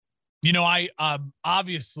I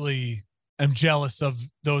obviously am jealous of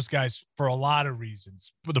those guys for a lot of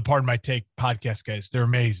reasons. For the Pardon My Take podcast guys, they're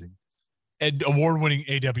amazing and award-winning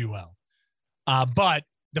AWL. But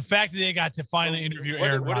the fact that they got to finally interview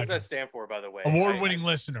Aaron Rodgers. What does that stand for, by the way? Award-winning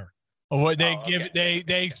listener. What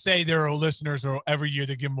they say their listeners, or every year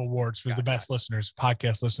they give them awards for the best listeners,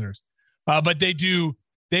 podcast listeners. But they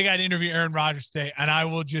got to interview Aaron Rodgers today, and I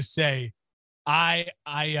will just say, I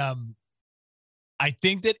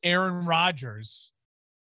think that Aaron Rodgers,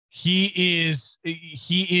 he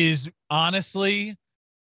is honestly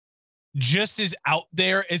just as out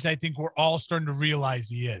there as I think we're all starting to realize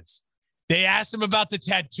he is. They asked him about the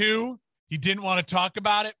tattoo. He didn't want to talk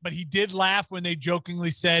about it, but he did laugh when they jokingly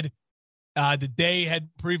said that they had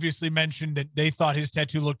previously mentioned that they thought his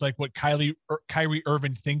tattoo looked like what Kyrie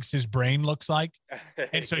Irving thinks his brain looks like.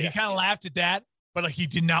 And so he kind of laughed at that, but like he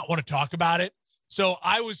did not want to talk about it. So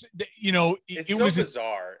I was, it was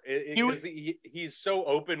bizarre. He's so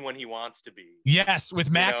open when he wants to be. Yes, with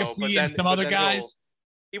McAfee and some other guys.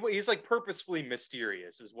 He's like purposefully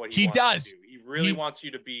mysterious is what he wants to do. He really wants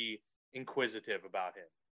you to be inquisitive about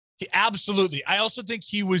him. Absolutely. I also think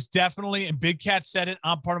he was definitely, and Big Cat said it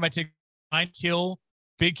on Part of My Take, kill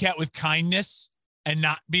Big Cat with kindness and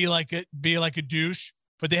not be like a douche.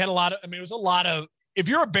 But they had a lot of, it was a lot of, if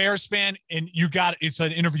you're a Bears fan and it's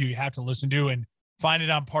an interview you have to listen to and find it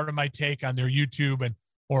on Part of My Take on their YouTube and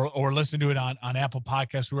or listen to it on Apple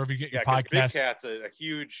Podcasts, wherever you get your podcasts. Big Cat's a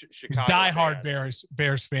huge Chicago He's diehard fan.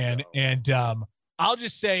 Bears fan. So. And I'll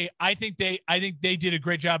just say, I think they did a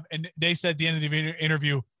great job. And they said at the end of the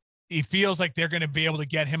interview, he feels like they're going to be able to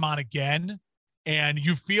get him on again. And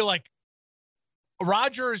you feel like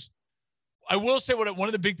Rodgers, I will say one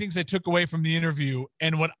of the big things I took away from the interview,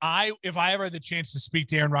 and if I ever had the chance to speak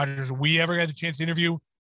to Aaron Rodgers, or we ever had the chance to interview,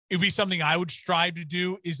 it'd be something I would strive to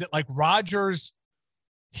do, is that like Rodgers,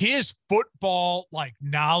 his football like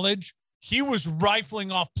knowledge, he was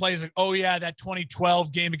rifling off plays like, oh yeah, that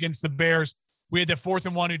 2012 game against the Bears, we had the 4th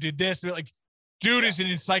and 1 who did this. They're like, dude is an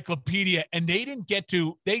encyclopedia, and they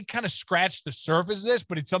kind of scratched the surface of this,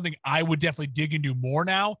 but it's something I would definitely dig into more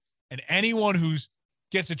now. And anyone who's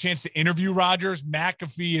gets a chance to interview Rodgers,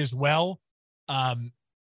 McAfee as well,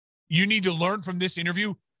 you need to learn from this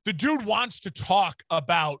interview. The dude wants to talk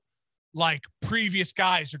about like previous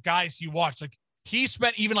guys or guys he watched. Like he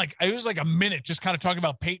spent even it was like a minute just kind of talking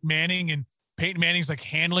about Peyton Manning and Peyton Manning's like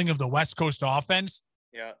handling of the West Coast offense.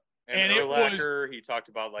 Yeah. And he talked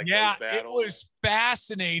about those battles. It was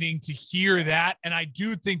fascinating to hear that. And I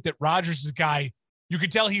do think that Rodgers is a guy, you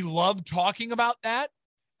could tell he loved talking about that.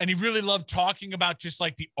 And he really loved talking about just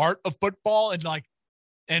like the art of football and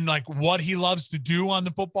what he loves to do on the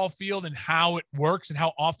football field and how it works and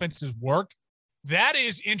how offenses work. That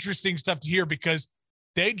is interesting stuff to hear, because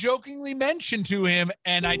they jokingly mentioned to him,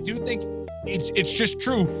 and I do think it's just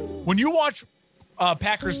true. When you watch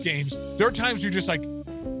Packers games, there are times you're just like,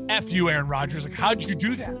 F you, Aaron Rodgers. Like, how'd you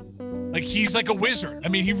do that? Like, he's like a wizard. I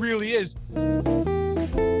mean, he really is.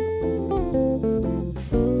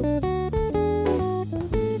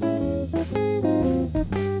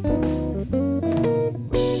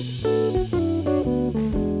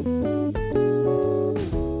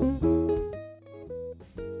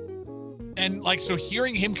 And like, so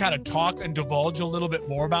hearing him kind of talk and divulge a little bit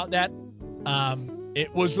more about that,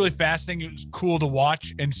 it was really fascinating. It was cool to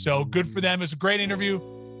watch. And so good for them. It was a great interview.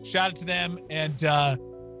 Shout out to them. And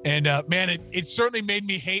man, it certainly made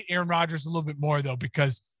me hate Aaron Rodgers a little bit more, though,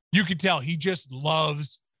 because you could tell he just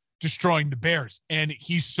loves destroying the Bears. And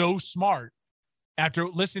he's so smart. After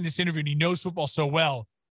listening to this interview, and he knows football so well,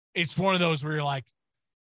 it's one of those where you're like,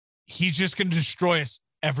 he's just going to destroy us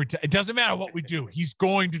every time. It doesn't matter what we do. He's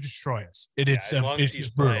going to destroy us. It's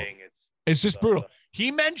just brutal. It's just brutal.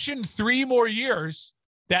 He mentioned 3 more years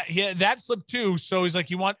that slipped too. So he's like,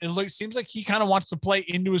 it seems like he kind of wants to play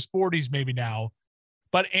into his 40s maybe now.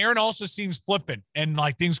 But Aaron also seems flippant, and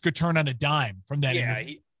like things could turn on a dime from that. Yeah,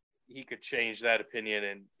 he could change that opinion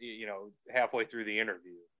and halfway through the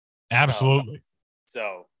interview. Absolutely.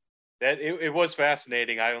 So that it was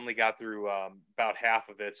fascinating. I only got through about half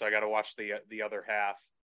of it, so I got to watch the other half.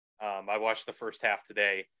 I watched the first half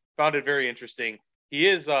today. Found it very interesting. He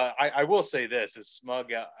is. I will say this: as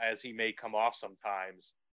smug as he may come off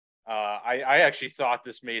sometimes, I actually thought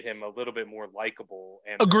this made him a little bit more likable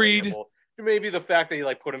and agreed. Relatable. Maybe the fact that he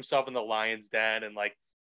like put himself in the lion's den, and like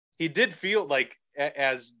he did feel like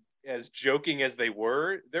as joking as they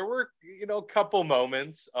were, there were a couple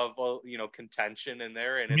moments of contention in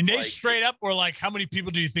there. And I mean, they straight up were like, "How many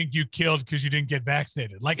people do you think you killed because you didn't get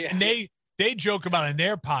vaccinated?" Like, and they joke about it in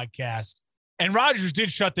their podcast. And Rodgers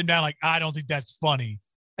did shut them down. Like, I don't think that's funny.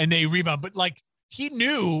 And they rebound. But like, he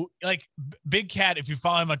knew, like, Big Cat, if you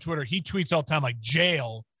follow him on Twitter, he tweets all the time, like,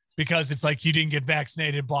 jail, because it's like he didn't get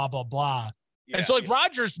vaccinated, blah, blah, blah. Yeah, and so, like,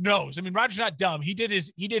 Rodgers knows. I mean, Rodgers not dumb. He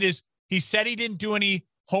said he didn't do any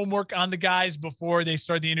homework on the guys before they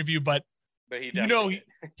started the interview, but he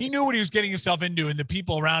knew what he was getting himself into, and the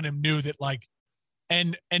people around him knew that, like,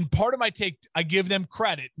 and part of my take, I give them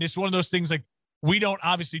credit. This is one of those things, like, we don't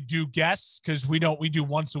obviously do guests because we do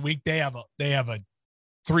once a week. They have a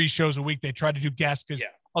 3 shows a week. They try to do guests because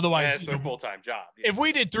otherwise it's their full-time job. Yeah. If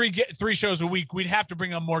we did three shows a week, we'd have to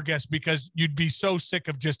bring on more guests because you'd be so sick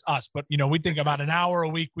of just us. But, we think about an hour a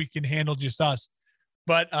week, we can handle just us.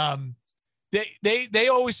 But they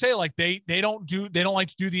always say, like, they don't like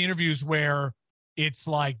to do the interviews where it's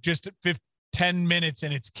like just 10 minutes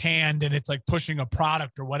and it's canned and it's like pushing a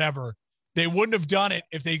product or whatever. They wouldn't have done it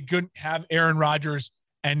if they couldn't have Aaron Rodgers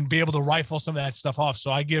and be able to rifle some of that stuff off. So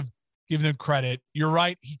I give them credit. You're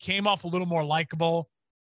right. He came off a little more likable,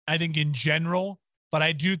 I think, in general, but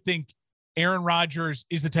I do think Aaron Rodgers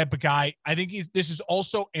is the type of guy. I think this is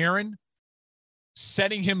also Aaron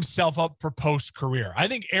setting himself up for post-career. I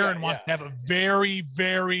think Aaron wants to have a very,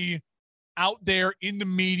 very out there in the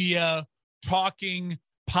media, talking,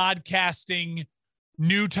 podcasting,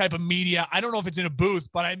 new type of media. I don't know if it's in a booth,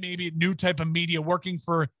 but maybe a new type of media, working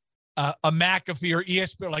for a McAfee or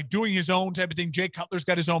ESPN, like doing his own type of thing. Jay Cutler's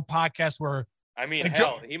got his own podcast where, I mean,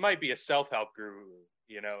 he might be a self-help guru,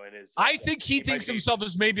 and his. I think he thinks himself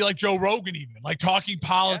as maybe like Joe Rogan, even like talking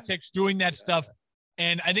politics, doing that stuff.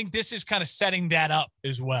 And I think this is kind of setting that up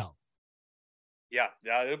as well. Yeah.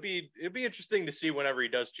 It'll be interesting to see whenever he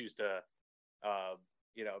does choose to,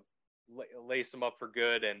 lace him up for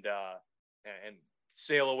good and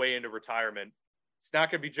sail away into retirement. It's not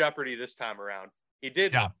going to be Jeopardy this time around. He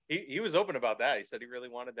did. Yeah. He was open about that. He said he really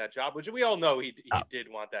wanted that job, which we all know he did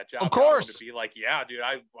want that job. Of course. To be like, yeah, dude,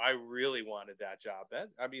 I really wanted that job.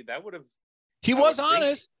 That would have. He was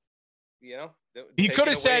honest. He could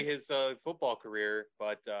have said his football career,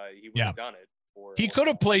 but he would have done it. He could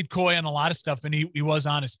have played coy on a lot of stuff, and he was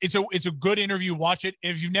honest. It's a good interview. Watch it.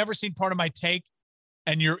 If you've never seen Part of My Take,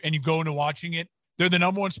 and you go into watching it, they're the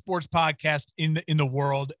number one sports podcast in the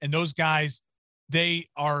world, and those guys, they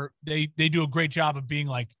do a great job of being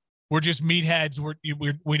like, we're just meatheads.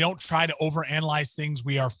 We don't try to overanalyze things.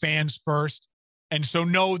 We are fans first, and so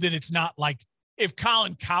know that it's not like if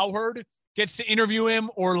Colin Cowherd gets to interview him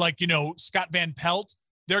or like Scott Van Pelt,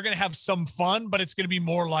 they're gonna have some fun, but it's gonna be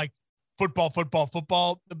more like football.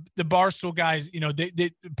 The Barstool guys,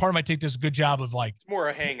 they Part of My Take does a good job of like, it's more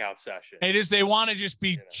a hangout session. It is. They want to just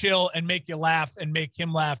be chill and make you laugh and make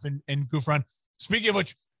him laugh and goof around. Speaking of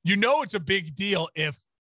which, it's a big deal if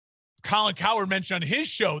Colin Cowherd mentioned on his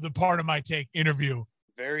show the Part of My Take interview.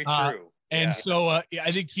 Very true. And so I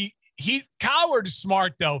think Cowherd is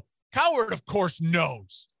smart though. Cowherd, of course,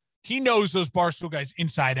 knows. He knows those Barstool guys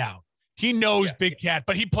inside out. He knows Big Cat,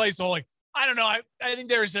 but he plays the whole like, I don't know. I think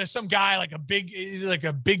there's some guy like a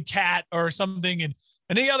big cat or something. And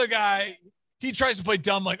the other guy, he tries to play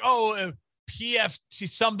dumb, like, PFT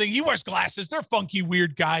something. He wears glasses. They're funky,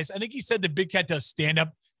 weird guys. I think he said that Big Cat does stand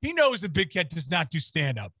up. He knows that Big Cat does not do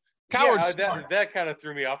stand up. That kind of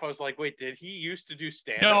threw me off. I was like, wait, did he used to do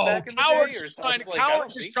stand up? No,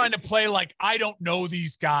 Cowherd's just trying to play like, I don't know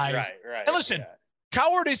these guys. Right. And listen,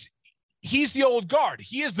 Cowherd he's the old guard.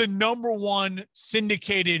 He is the number one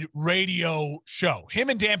syndicated radio show.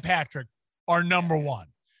 Him and Dan Patrick are number one.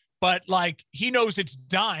 But like, he knows it's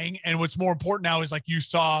dying. And what's more important now is like, you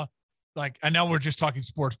saw, like, I know we're just talking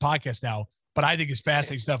sports podcast now, but I think it's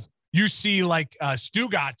fascinating stuff. You see like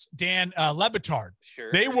Stugatz, Dan Lebitard.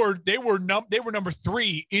 Sure. They were number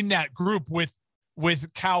 3 in that group with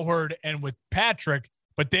Cowherd and with Patrick,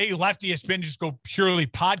 but they left ESPN to just go purely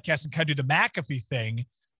podcast and kind of do the McAfee thing.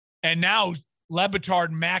 And now Lebitard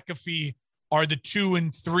and McAfee are the 2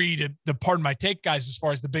 and 3 to the Part of My Take guys as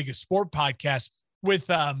far as the biggest sport podcast with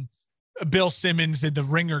Bill Simmons and the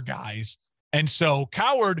Ringer guys. And so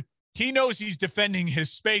Cowherd, he knows he's defending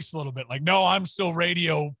his space a little bit. Like, no, I'm still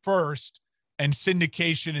radio first and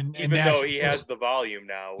syndication and even though he has the volume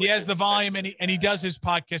now. He has the volume and he does his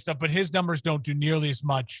podcast stuff, but his numbers don't do nearly as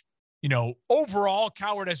much. Overall,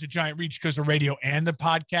 Cowherd has a giant reach because of radio and the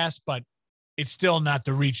podcast, but it's still not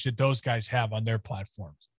the reach that those guys have on their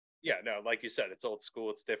platforms. Yeah, no, like you said, it's old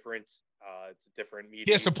school. It's different. It's a different media.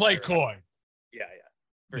 He has to play coy. Yeah,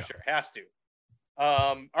 for sure. Has to.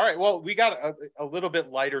 All right. Well, we got a little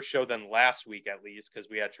bit lighter show than last week, at least, because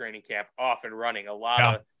we had training camp off and running. A lot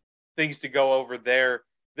of things to go over there.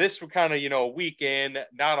 This was kind of, a week in.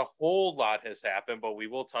 Not a whole lot has happened, but we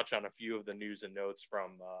will touch on a few of the news and notes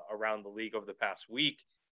from around the league over the past week.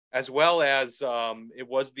 as well as it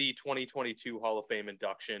was the 2022 Hall of Fame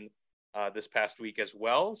induction this past week as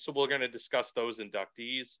well. So we're going to discuss those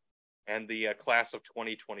inductees and the class of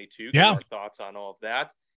 2022. Yeah. Give our thoughts on all of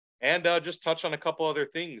that, and just touch on a couple other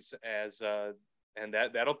things and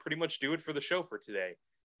that'll pretty much do it for the show for today.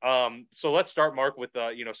 So let's start, Mark, with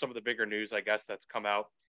some of the bigger news, I guess, that's come out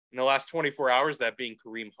in the last 24 hours. That being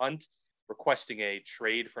Kareem Hunt requesting a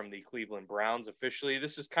trade from the Cleveland Browns officially.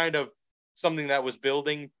 This is kind of something that was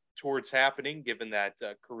building towards happening, given that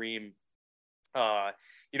Kareem,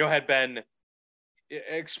 had been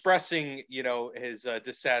expressing, his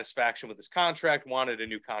dissatisfaction with his contract, wanted a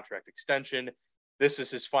new contract extension. This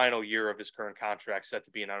is his final year of his current contract, set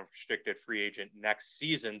to be an unrestricted free agent next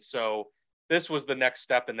season. So this was the next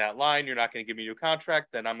step in that line. You're not going to give me a new contract,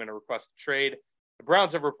 then I'm going to request a trade. The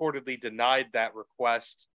Browns have reportedly denied that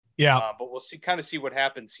request. Yeah. But we'll see what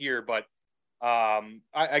happens here. But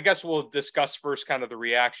I guess we'll discuss first kind of the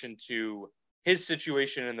reaction to his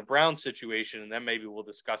situation and the Browns situation, and then maybe we'll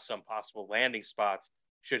discuss some possible landing spots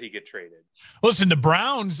should he get traded. Listen, the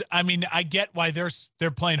Browns, I mean, I get why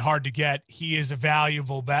they're playing hard to get. He is a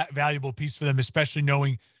valuable piece for them, especially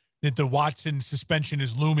knowing that the Watson suspension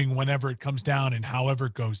is looming whenever it comes down and however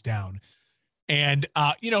it goes down. And,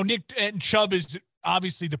 Nick and Chubb is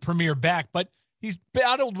obviously the premier back, but he's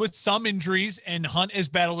battled with some injuries, and Hunt has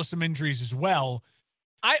battled with some injuries as well.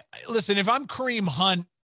 Listen, if I'm Kareem Hunt,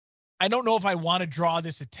 I don't know if I want to draw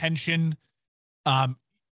this attention.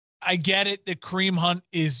 I get it that Kareem Hunt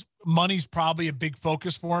money's probably a big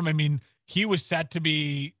focus for him. I mean, he was set to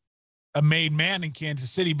be a made man in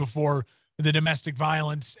Kansas City before the domestic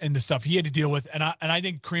violence and the stuff he had to deal with. And I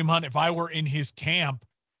think Kareem Hunt, if I were in his camp,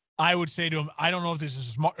 I would say to him, I don't know if this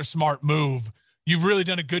is a smart move. You've really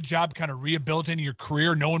done a good job kind of rehabilitating your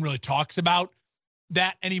career. No one really talks about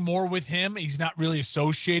that anymore with him. He's not really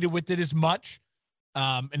associated with it as much.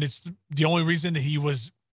 And it's the only reason that he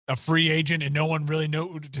was a free agent and no one really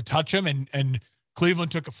knew to touch him. And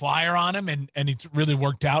Cleveland took a flyer on him, and it really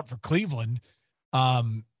worked out for Cleveland.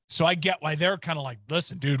 So I get why they're kind of like,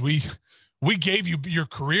 listen, dude, we gave you your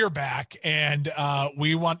career back, and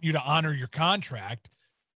we want you to honor your contract.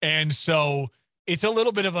 And so it's a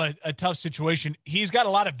little bit of a tough situation. He's got a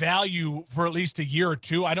lot of value for at least a year or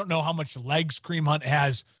two. I don't know how much legs Kareem Hunt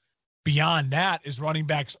has beyond that, as running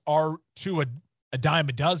backs are to a dime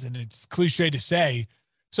a dozen. It's cliche to say.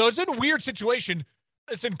 So it's in a weird situation.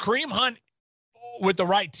 Listen, Kareem Hunt with the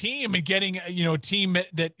right team and getting, a team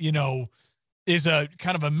that, is a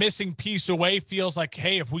kind of a missing piece away, feels like,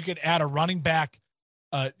 hey, if we could add a running back,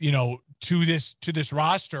 to this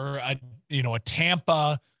roster, a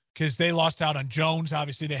Tampa, because they lost out on Jones.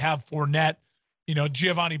 Obviously, they have Fournette,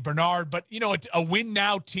 Giovanni Bernard, but a win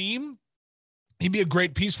now team, he'd be a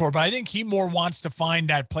great piece for. But I think he more wants to find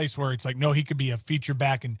that place where it's like, no, he could be a feature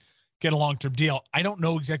back and get a long-term deal. I don't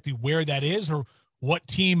know exactly where that is or what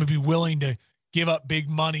team would be willing to give up big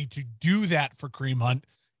money to do that for Kareem Hunt.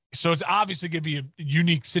 So it's obviously going to be a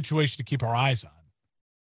unique situation to keep our eyes on.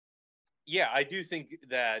 Yeah, I do think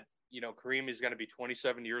that, Kareem is going to be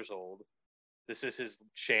 27 years old. This is his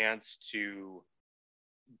chance to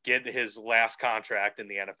get his last contract in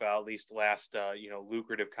the NFL, at least last,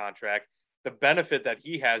 lucrative contract. The benefit that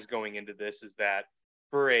he has going into this is that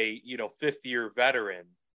for a, fifth-year veteran,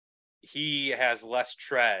 he has less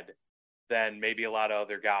tread than maybe a lot of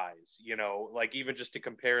other guys, like even just to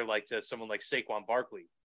compare like to someone like Saquon Barkley,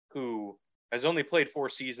 who has only played 4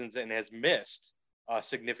 seasons and has missed a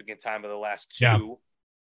significant time of the last 2.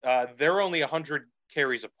 Yeah. They're only 100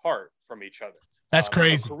 carries apart from each other. That's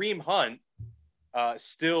crazy. So Kareem Hunt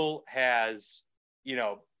still has,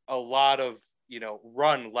 a lot of,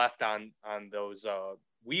 run left on those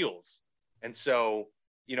wheels. And so,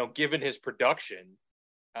 given his production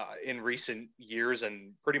in recent years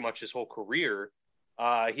and pretty much his whole career,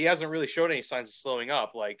 he hasn't really showed any signs of slowing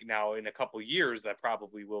up. Like now in a couple of years, that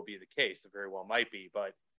probably will be the case. It very well might be.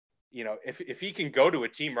 But, if he can go to a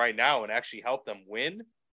team right now and actually help them win,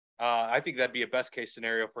 I think that'd be a best case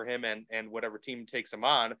scenario for him and whatever team takes him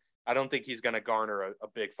on. I don't think he's going to garner a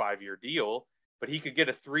big 5-year deal, but he could get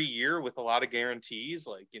a 3-year with a lot of guarantees,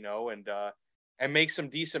 and make some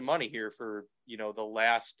decent money here for, the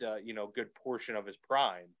last, good portion of his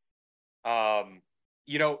prime.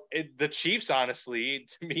 The Chiefs, honestly,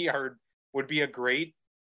 to me would be a great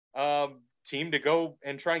team to go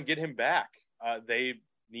and try and get him back. They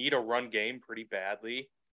need a run game pretty badly.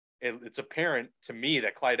 It's apparent to me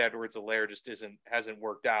that Clyde Edwards-Helaire just hasn't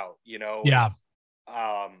worked out, Yeah.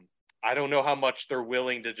 I don't know how much they're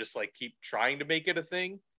willing to just keep trying to make it a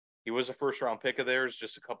thing. He was a first round pick of theirs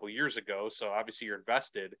just a couple years ago. So obviously you're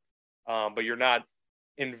invested, but you're not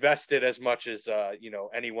invested as much as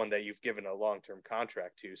anyone that you've given a long-term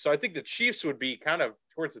contract to. So I think the Chiefs would be kind of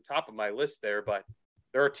towards the top of my list there, but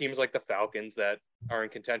there are teams like the Falcons that are in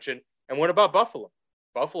contention. And what about Buffalo?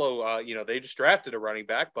 Buffalo, they just drafted a running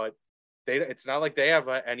back, but it's not like they have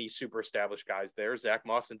any super established guys there. Zach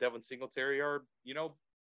Moss and Devin Singletary are,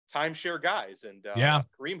 timeshare guys. And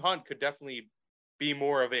Kareem Hunt could definitely be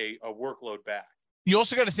more of a workload back. You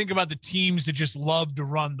also got to think about the teams that just love to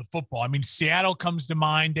run the football. I mean, Seattle comes to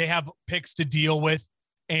mind. They have picks to deal with,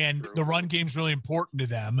 and the run game is really important to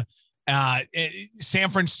them. San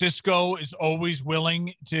Francisco is always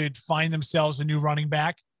willing to find themselves a new running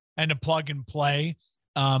back and to plug and play.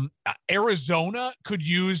 Arizona could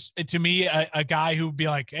use, to me, a guy who would be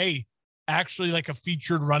like, hey, actually like a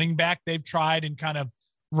featured running back. They've tried and kind of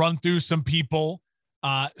run through some people.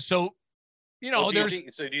 Do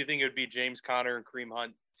you think it would be James Conner and Kareem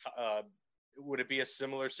Hunt? Would it be a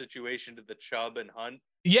similar situation to the Chubb and Hunt?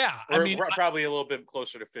 Yeah. Or probably a little bit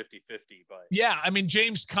closer to 50-50, but yeah, I mean,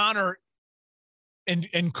 James Conner and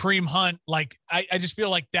Kareem Hunt, like, I just feel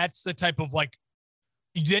like that's the type of, like,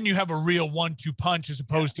 then you have a real 1-2 punch as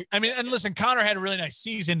opposed to, I mean, and listen, Conner had a really nice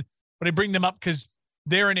season, but I bring them up because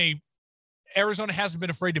Arizona hasn't been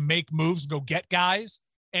afraid to make moves and go get guys.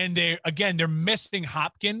 And they're missing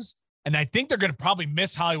Hopkins. And I think they're going to probably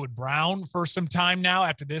miss Hollywood Brown for some time now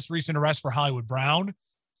after this recent arrest for Hollywood Brown.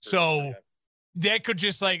 So they could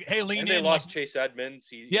just like, hey, lean in. They lost Chase Edmonds.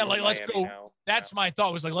 Let's go. Now. That's my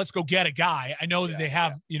thought was like, let's go get a guy. I know that they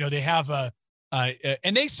have,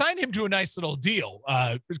 and they signed him to a nice little deal,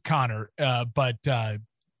 Connor. But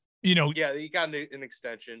he got an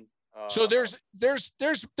extension. So there's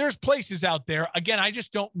places out there. Again, I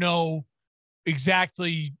just don't know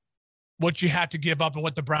exactly what you have to give up and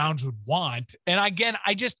what the Browns would want. And again,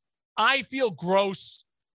 I feel gross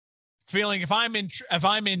feeling if I'm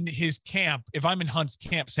in his camp, if I'm in Hunt's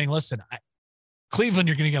camp saying, listen, Cleveland,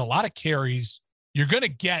 you're going to get a lot of carries. You're going to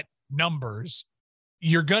get numbers.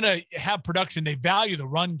 You're going to have production. They value the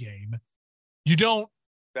run game. You don't,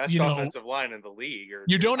 best offensive line in the league.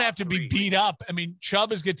 You don't have to be beat up. I mean,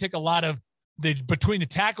 Chubb is going to take a lot of between the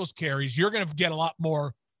tackles carries. You're going to get a lot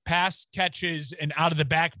more pass catches and out of the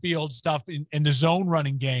backfield stuff in the zone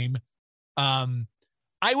running game.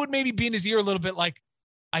 I would maybe be in his ear a little bit like,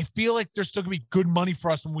 I feel like there's still gonna be good money for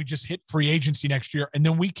us when we just hit free agency next year, and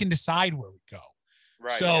then we can decide where we go.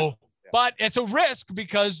 Right. So, but it's a risk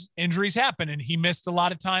because injuries happen, and he missed a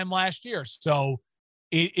lot of time last year. So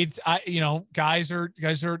guys are,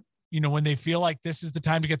 when they feel like this is the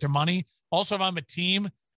time to get their money. Also, if I'm a team,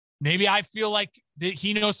 maybe I feel like that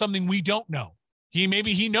he knows something we don't know.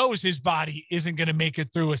 Maybe he knows his body isn't going to make it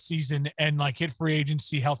through a season and like hit free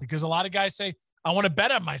agency healthy. Because a lot of guys say, I want to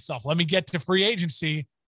bet on myself. Let me get to free agency.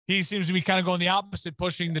 He seems to be kind of going the opposite,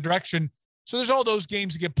 pushing the direction. So there's all those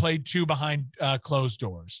games that get played too behind closed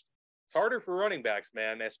doors. It's harder for running backs,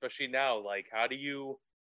 man, especially now. Like, how do you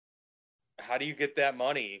get that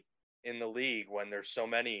money in the league when there's so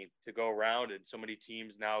many to go around and so many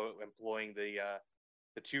teams now employing the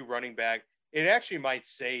two running back? It actually might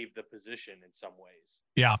save the position in some ways.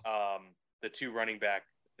 Yeah. The two running back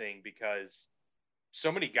thing, because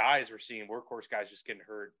so many guys we're seeing workhorse guys just getting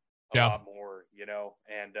hurt a lot more,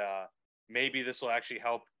 and maybe this will actually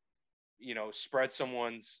help, spread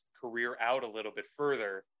someone's career out a little bit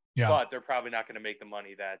further, but they're probably not going to make the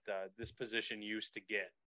money that this position used to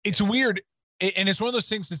get. It's weird. And it's one of those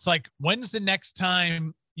things that's like, when's the next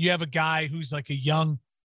time you have a guy who's like a young,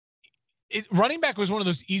 running back was one of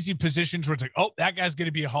those easy positions where it's like, oh, that guy's going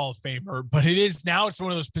to be a Hall of Famer. But it's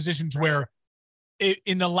one of those positions where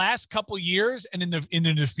in the last couple of years and in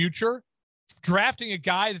the future, drafting a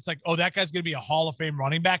guy that's like, oh, that guy's going to be a Hall of Fame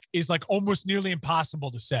running back is like almost nearly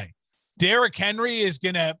impossible to say. Derrick Henry is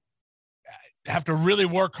going to have to really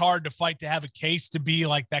work hard to fight to have a case to be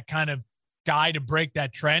like that kind of guy to break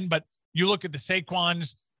that trend. But you look at the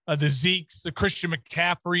Saquons, the Zekes, the Christian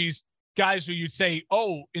McCaffreys, guys who you'd say,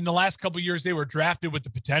 oh, in the last couple of years, they were drafted with the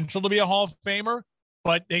potential to be a Hall of Famer,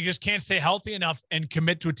 but they just can't stay healthy enough and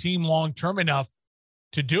commit to a team long-term enough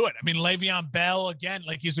to do it. I mean, Le'Veon Bell, again,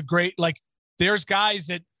 like he's a great, like there's guys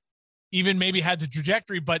that even maybe had the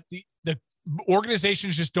trajectory, but the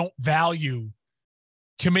organizations just don't value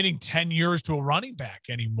committing 10 years to a running back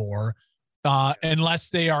anymore unless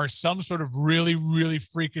they are some sort of really, really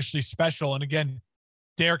freakishly special. And again,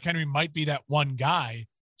 Derrick Henry might be that one guy.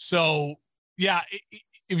 So yeah,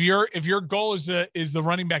 if your goal is the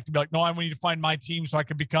running back to be like, no, I need to find my team so I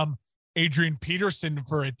can become Adrian Peterson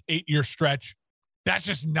for an 8-year stretch, that's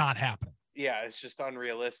just not happening. Yeah, it's just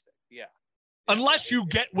unrealistic. Yeah. Unless you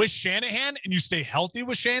get with Shanahan and you stay healthy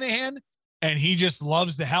with Shanahan and he just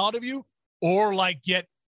loves the hell out of you, or like get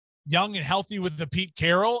young and healthy with the Pete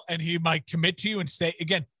Carroll, and he might commit to you and stay.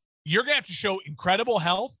 Again, you're going to have to show incredible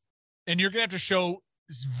health, and you're going to have to show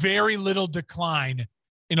very little decline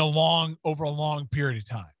over a long period of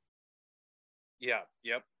time. Yeah.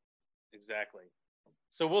 Yep. Exactly.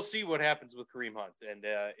 So we'll see what happens with Kareem Hunt, and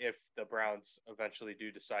if the Browns eventually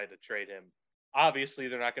do decide to trade him. Obviously,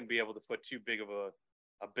 they're not going to be able to foot too big of a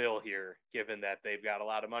bill here, given that they've got a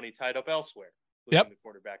lot of money tied up elsewhere, including the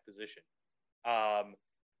quarterback position.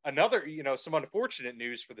 Another, some unfortunate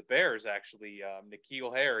news for the Bears, actually.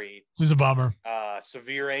 N'Keal Harry. This is a bummer.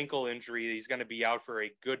 Severe ankle injury. He's going to be out for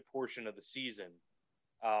a good portion of the season.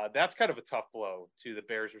 That's kind of a tough blow to the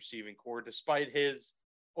Bears receiving core, despite his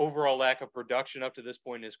overall lack of production up to this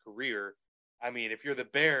point in his career. I mean, if you're the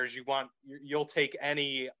Bears, you'll take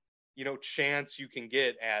any, chance you can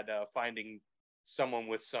get at finding someone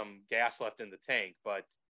with some gas left in the tank.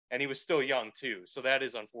 And he was still young too. So that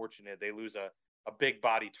is unfortunate. They lose a big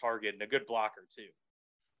body target and a good blocker too.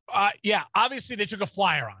 Yeah, obviously they took a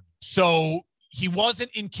flyer on him. So he wasn't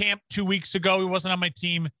in camp 2 weeks ago. He wasn't on my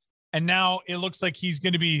team. And now it looks like he's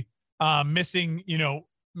going to be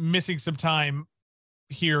missing some time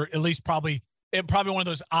here, at least probably one of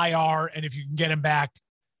those IR. And if you can get him back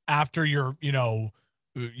after your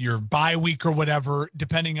bye week or whatever,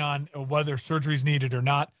 depending on whether surgery is needed or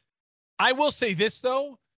not. I will say this,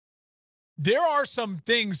 though. There are some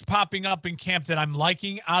things popping up in camp that I'm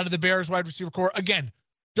liking out of the Bears wide receiver core. Again,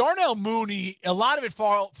 Darnell Mooney, a lot of it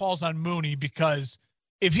falls on Mooney, because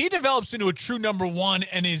if he develops into a true number one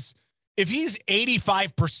and if he's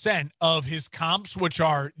 85% of his comps, which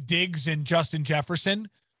are Diggs and Justin Jefferson,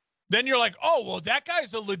 then you're like, oh, well, that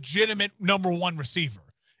guy's a legitimate number one receiver.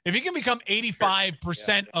 If he can become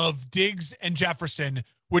 85% of Diggs and Jefferson,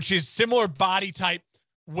 which is similar body type,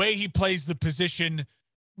 way he plays the position,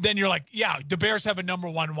 then you're like, yeah, the Bears have a number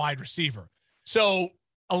one wide receiver. So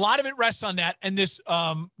a lot of it rests on that. And this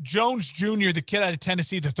Jones Jr., the kid out of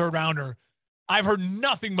Tennessee, the third rounder, I've heard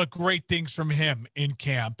nothing but great things from him in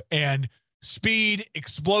camp, and speed,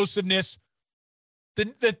 explosiveness.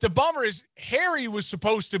 The bummer is Harry was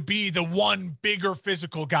supposed to be the one bigger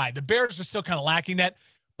physical guy. The Bears are still kind of lacking that.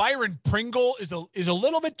 Byron Pringle is a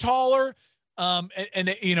little bit taller.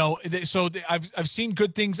 So I've seen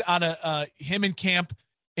good things out of him in camp,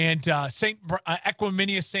 and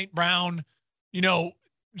Equiminius St. Brown,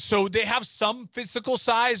 so they have some physical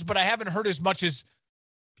size, but I haven't heard as much as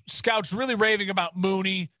scouts really raving about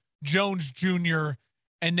Mooney, Jones Jr.,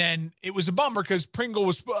 and then it was a bummer because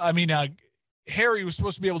Harry was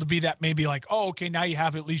supposed to be able to be that, maybe like, oh, okay, now you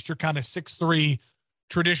have at least your kind of 6'3"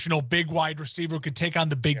 traditional big wide receiver who could take on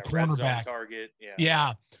the big cornerback. Target.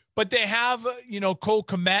 Yeah. But they have, Cole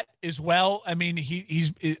Kmet as well. I mean,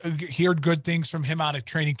 he's heard good things from him out of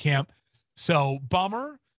training camp. So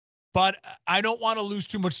bummer, but I don't want to lose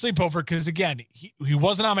too much sleep over, because again, he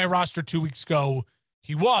wasn't on my roster 2 weeks ago.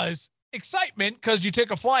 He was excitement because you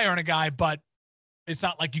take a flyer on a guy, but it's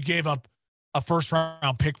not like you gave up a first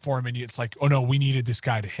round pick for him and it's like, oh no, we needed this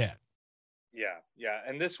guy to hit. Yeah. Yeah.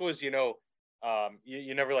 And this was, you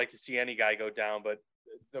never like to see any guy go down, but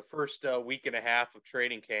the first week and a half of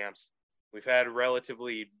training camps, we've had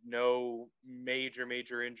relatively no major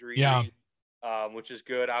injuries, which is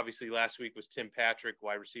good. Obviously last week was Tim Patrick,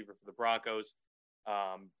 wide receiver for the Broncos,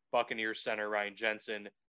 Buccaneers center Ryan Jensen.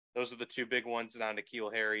 Those are the two big ones, and on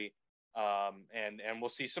N'Keal Harry. And we'll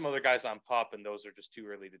see some other guys on PUP, and those are just too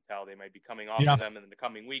early to tell. They might be coming off of them in the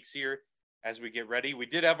coming weeks here as we get ready. We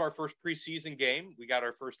did have our first preseason game. We got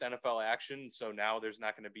our first NFL action, so now there's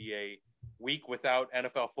not going to be a week without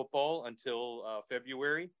NFL football until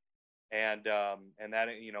February. And that,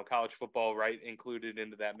 college football, right, included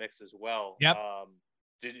into that mix as well. Yep.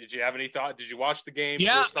 Did you have any thought? Did you watch the game?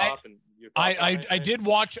 Yeah, I did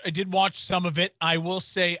watch some of it. I will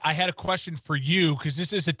say I had a question for you, because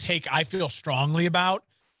this is a take I feel strongly about.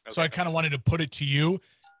 Okay. So I kind of wanted to put it to you.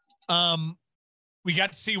 We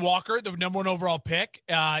got to see Walker, the number one overall pick.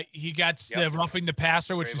 He got the roughing the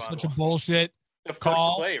passer, which is such a bullshit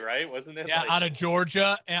call. Play, right? Wasn't it? Yeah, out of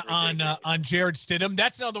Georgia on Jared Stidham.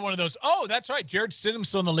 That's another one of those. Oh, that's right. Jared Stidham's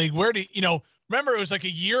still in the league. Where do remember it was like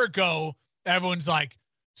a year ago, everyone's like,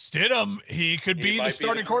 Stidham, he could be the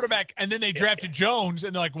starting quarterback. And then they drafted Jones,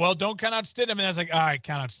 and they're like, well, don't count out Stidham. And I was like, all right,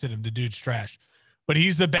 count out Stidham. The dude's trash. But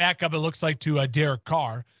he's the backup, it looks like, to Derek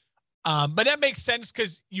Carr. But that makes sense,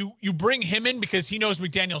 because you bring him in because he knows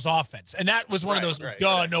McDaniel's offense. And that was one of those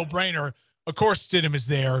no-brainer. Of course Stidham is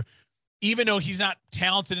there, even though he's not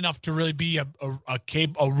talented enough to really be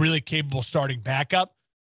a really capable starting backup.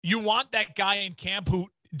 You want that guy in camp who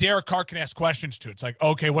Derek Carr can ask questions to. It's like,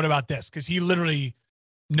 okay, what about this? Because he literally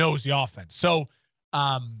knows the offense. So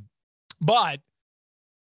But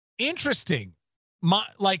interesting.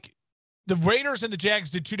 The Raiders and the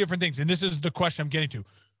Jags did two different things, and this is the question I'm getting to.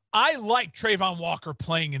 I like Trayvon Walker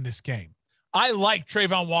playing in this game. I like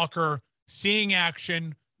Trayvon Walker seeing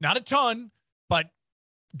action, not a ton, but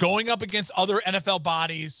going up against other NFL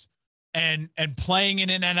bodies and playing in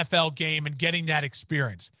an NFL game and getting that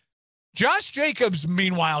experience. Josh Jacobs,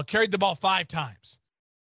 meanwhile, carried the ball 5 times,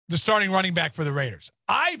 the starting running back for the Raiders.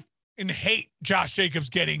 I hate Josh Jacobs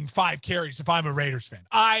getting 5 carries if I'm a Raiders fan.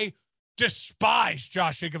 I despise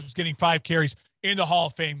Josh Jacobs getting 5 carries in the Hall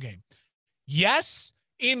of Fame game. Yes,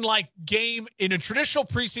 in a traditional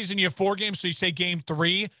preseason, you have 4 games, so you say game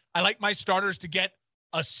 3. I like my starters to get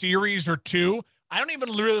a series or 2. I don't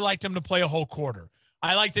even really like them to play a whole quarter.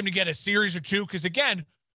 I like them to get a series or 2 because, again,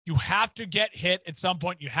 you have to get hit at some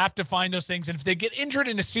point. You have to find those things. And if they get injured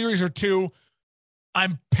in a series or 2,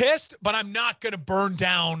 I'm pissed, but I'm not going to burn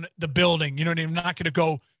down the building. You know what I mean? I'm not going to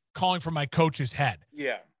go calling for my coach's head.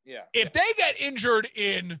 Yeah. If they get injured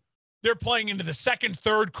they're playing into the second,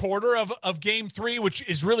 third quarter of game 3, which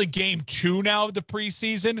is really game 2 now of the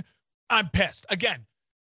preseason, I'm pissed. Again,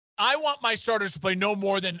 I want my starters to play no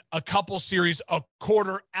more than a couple series, a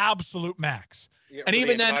quarter, absolute max. Yeah, and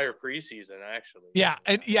even the then, entire preseason, actually.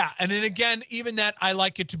 And then again, even that, I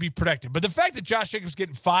like it to be protected. But the fact that Josh Jacobs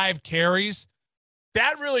getting 5 carries,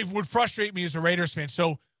 that really would frustrate me as a Raiders fan.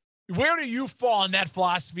 So where do you fall in that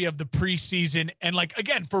philosophy of the preseason? And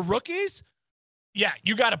again, for rookies, yeah,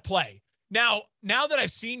 you got to play. Now that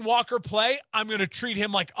I've seen Walker play, I'm going to treat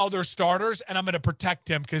him like other starters, and I'm going to protect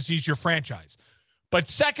him because he's your franchise. But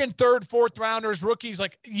second, third, fourth rounders, rookies,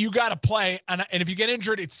 you got to play. And if you get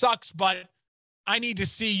injured, it sucks, but I need to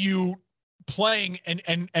see you playing and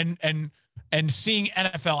seeing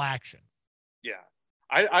NFL action. Yeah.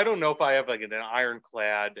 I don't know if I have an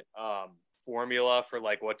ironclad formula for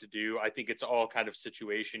what to do. I think it's all kind of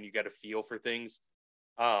situation. You got to feel for things.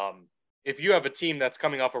 If you have a team that's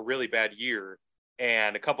coming off a really bad year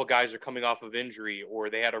and a couple guys are coming off of injury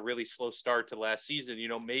or they had a really slow start to last season,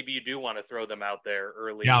 maybe you do want to throw them out there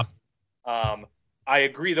early. Yeah. I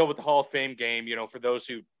agree though with the Hall of Fame game, for those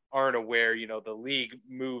who aren't aware, the league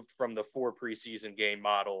moved from the 4 preseason game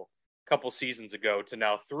model a couple seasons ago to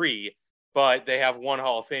now 3, but they have 1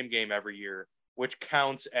 Hall of Fame game every year, which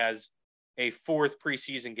counts as a 4th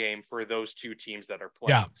preseason game for those 2 teams that are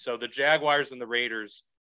playing. Yeah. So the Jaguars and the Raiders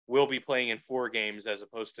will be playing in 4 games as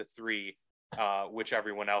opposed to 3, which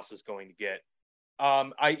everyone else is going to get.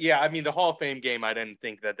 The Hall of Fame game, I didn't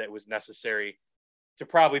think that was necessary to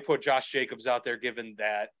probably put Josh Jacobs out there, given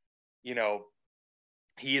that,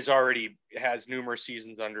 he's already has numerous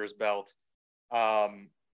seasons under his belt. I'm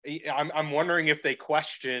wondering if they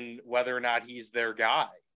question whether or not he's their guy.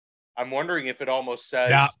 I'm wondering if it almost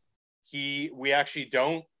says we actually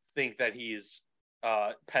don't think that he's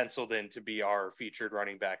penciled in to be our featured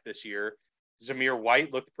running back this year. Zamir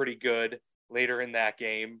White looked pretty good later in that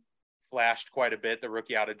game, flashed quite a bit, the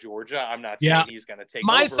rookie out of Georgia. I'm not saying he's going to take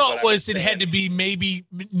my over. My thought was it had to be maybe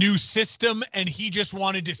new system, and he just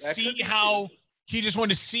wanted to see how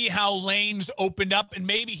lanes opened up, and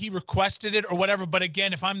maybe he requested it or whatever. But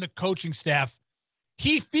again, if I'm the coaching staff,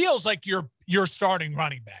 he feels like you're starting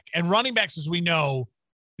running back. And running backs, as we know,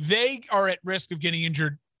 they are at risk of getting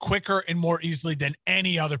injured quicker and more easily than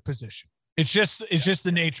any other position. It's just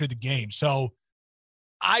the nature of the game. So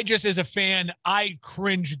I just, as a fan, I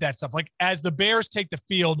cringe at that stuff. As the Bears take the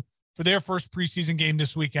field for their first preseason game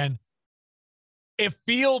this weekend,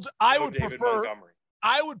 I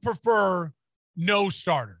would prefer no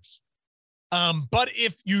starters. But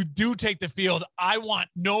if you do take the field, I want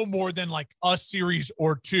no more than a series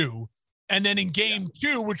or 2. And then in game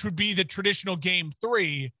 2, which would be the traditional game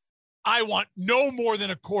 3, I want no more than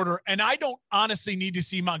a quarter. And I don't honestly need to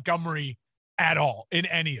see Montgomery at all in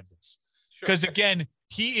any of this. Because again,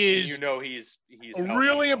 he is he's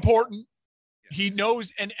really important. Yeah. He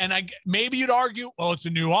knows, and maybe you'd argue, well, it's a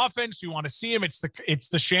new offense. You want to see him. It's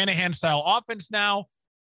the Shanahan style offense now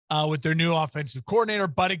with their new offensive coordinator.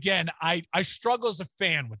 But again, I struggle as a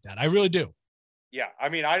fan with that. I really do. Yeah.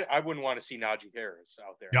 I wouldn't want to see Najee Harris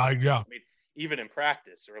out there. Yeah. Even in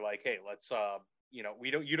practice or hey, let's,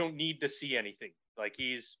 you don't need to see anything.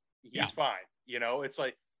 He's fine. It's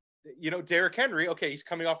Derrick Henry, okay, he's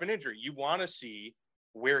coming off an injury. You want to see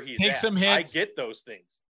where he's Take at. Some hits. I get those things.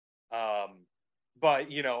 But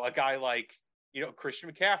a guy like,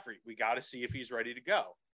 Christian McCaffrey, we got to see if he's ready to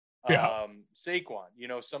go. Saquon,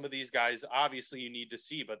 some of these guys, obviously you need to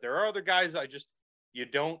see, but there are other guys you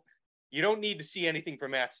don't need to see anything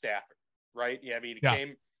from Matt Stafford, right?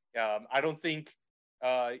 I don't think,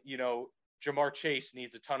 Jamar Chase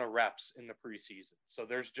needs a ton of reps in the preseason. So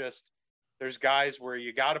there's there's guys where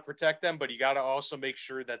you got to protect them, but you got to also make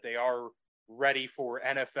sure that they are ready for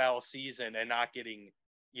NFL season and not getting,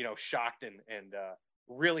 shocked and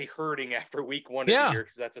really hurting after week 1 of the year,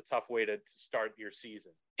 because that's a tough way to start your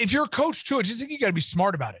season. If you're a coach too, I just think you got to be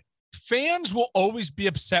smart about it. Fans will always be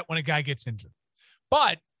upset when a guy gets injured,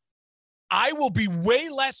 but I will be way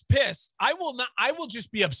less pissed. I will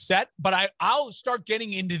just be upset, but I'll start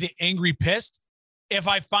getting into the angry pissed if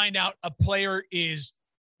I find out a player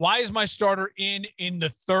why is my starter in the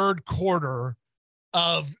third quarter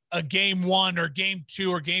of a game 1 or game 2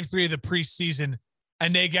 or game 3 of the preseason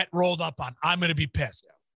and they get rolled up on? I'm going to be pissed.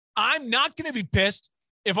 I'm not going to be pissed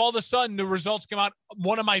if all of a sudden the results come out,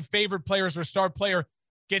 one of my favorite players or star player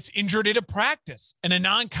gets injured at a practice and a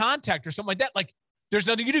non-contact or something like that. Like, there's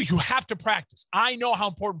nothing you do. You have to practice. I know how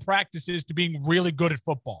important practice is to being really good at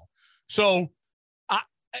football. So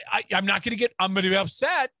I'm not going to I'm going to be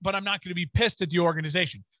upset, but I'm not going to be pissed at the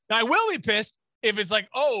organization. Now, I will be pissed if it's like,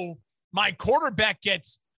 oh, my quarterback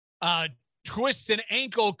gets twists an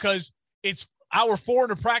ankle because it's hour 4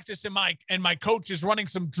 into practice and my coach is running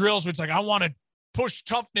some drills, which, like, I want to push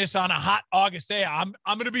toughness on a hot August day. I'm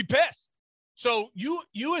going to be pissed. So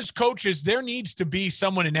you as coaches, there needs to be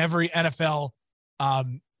someone in every NFL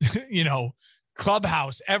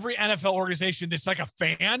clubhouse, every NFL organization that's like a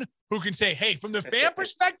fan who can say, hey, from the fan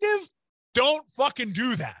perspective, don't fucking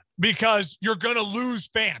do that because you're going to lose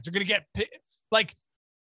fans. You're going to get like,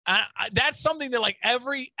 that's something that like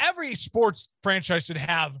every sports franchise should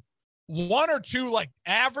have 1 or 2 like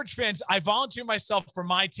average fans. I volunteer myself for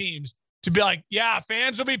my teams to be like, yeah,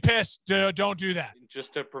 fans will be pissed. Don't do that.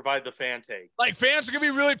 Just to provide the fan take. Like, fans are going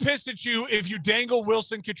to be really pissed at you if you dangle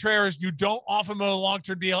Wilson Contreras, you don't offer him a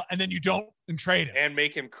long-term deal, and then you don't trade him. And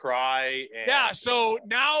make him cry. And, so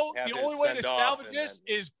now the only way to salvage this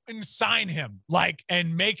is sign him, like,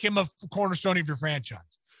 and make him a cornerstone of your franchise.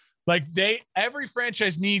 Like, every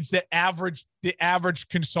franchise needs the average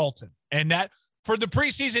consultant. And that, for the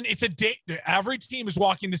preseason, every team is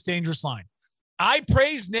walking this dangerous line. I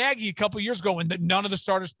praised Nagy a couple of years ago when none of the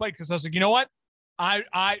starters played because I was like, you know what?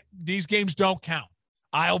 These games don't count.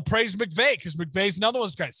 I'll praise McVay because McVay's another one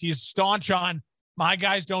of those guys. He is staunch on my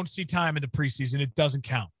guys don't see time in the preseason. It doesn't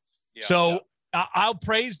count. I'll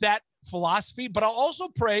praise that philosophy, but I'll also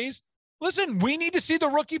praise, listen, we need to see the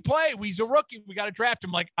rookie play. He's a rookie. We got to draft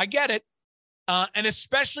him. Like, I get it. And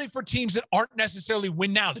especially for teams that aren't necessarily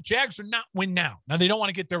win now. The Jags are not win now. Now, they don't want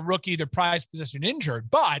to get their prized possession injured,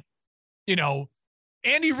 but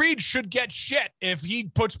Andy Reid should get shit if he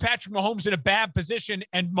puts Patrick Mahomes in a bad position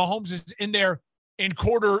and Mahomes is in there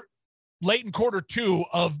late in quarter 2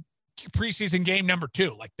 of preseason game number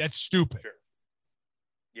 2. Like, that's stupid. Sure.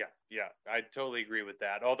 Yeah. I totally agree with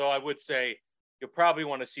that. Although I would say you'll probably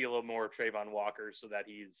want to see a little more of Trayvon Walker so that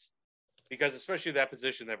because especially that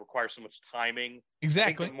position that requires so much timing.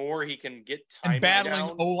 Exactly. I think the more he can get timing and battling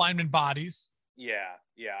down, O-lineman bodies. Yeah.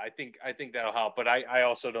 I think that'll help. But I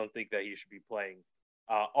also don't think that he should be playing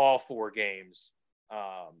all 4 games.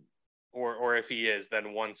 Or if he is,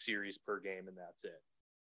 then 1 series per game, and that's it.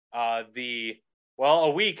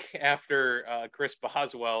 A week after Chris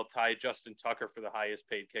Boswell tied Justin Tucker for the highest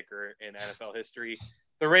paid kicker in NFL history,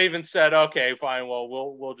 the Ravens said, okay, fine. Well,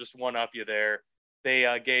 we'll just one-up you there.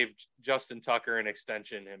 They gave Justin Tucker an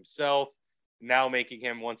extension himself, now making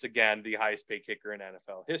him once again the highest paid kicker in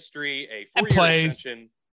NFL history, a 4-year extension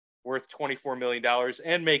worth $24 million,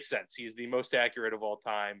 and makes sense. He's the most accurate of all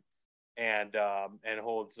time and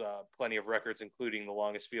holds plenty of records, including the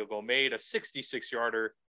longest field goal made, a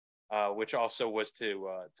 66-yarder, which also was to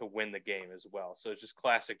win the game as well. So it's just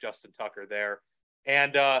classic Justin Tucker there.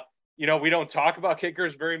 And, we don't talk about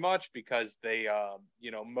kickers very much because they,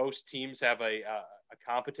 most teams have a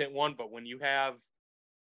competent one, but when you have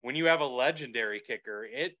a legendary kicker,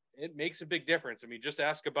 it makes a big difference. I mean, just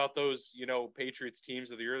ask about those, Patriots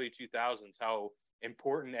teams of the early 2000s, how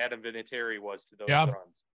important Adam Vinatieri was to those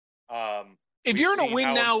runs. If you're in a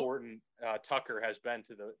win now, important Tucker has been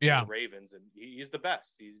to the Ravens, and he's the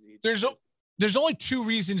best. There's only 2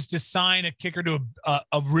 reasons to sign a kicker to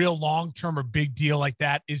a real long-term or big deal like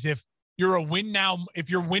that is if you're a win now,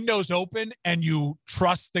 if your window's open and you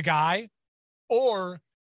trust the guy, or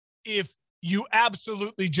if you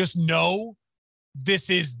absolutely just know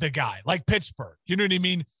this is the guy, like Pittsburgh. You know what I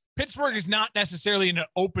mean? Pittsburgh is not necessarily in an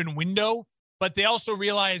open window, but they also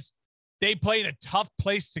realize they play in a tough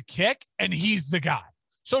place to kick, and he's the guy.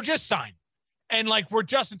 So just sign him. And like where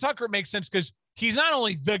Justin Tucker, it makes sense because he's not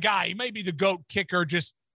only the guy, he may be the GOAT kicker,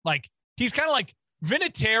 just like he's kind of like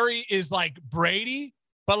Vinatieri is like Brady,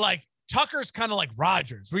 but like Tucker's kind of like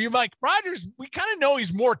Rodgers, where you're like, Rodgers, we kind of know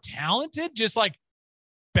he's more talented, just like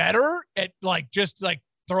better at like just like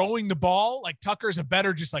throwing the ball. Like Tucker's a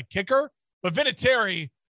better just like kicker, but Vinatieri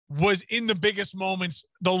was in the biggest moments,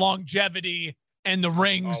 the longevity and the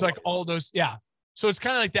rings, like all those. Yeah. So it's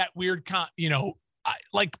kind of like that weird,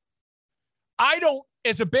 I don't,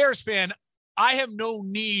 as a Bears fan, I have no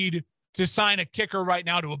need to sign a kicker right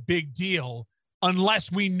now to a big deal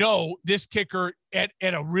unless we know this kicker at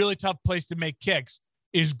a really tough place to make kicks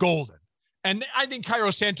is golden. And I think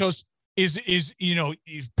Cairo Santos is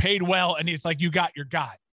he's paid well, and it's like you got your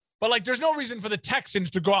guy. But like, there's no reason for the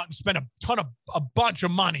Texans to go out and spend a bunch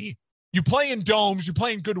of money. You play in domes, you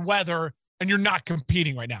play in good weather, and you're not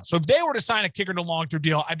competing right now. So if they were to sign a kicker to a long-term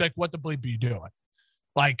deal, I'd be like, what the bleep are you doing?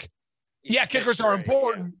 Like, yeah, kickers are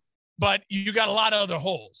important, but you got a lot of other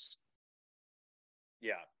holes.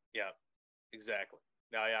 Yeah, exactly.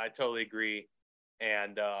 No, yeah, I totally agree.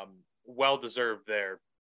 And well-deserved there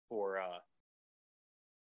for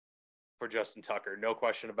Justin Tucker. No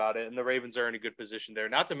question about it. And the Ravens are in a good position there.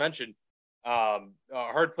 Not to mention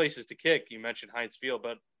hard places to kick. You mentioned Heinz Field,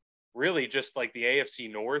 but really just like the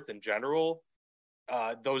AFC North in general,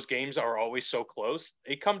 those games are always so close.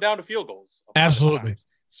 They come down to field goals. Absolutely. Times,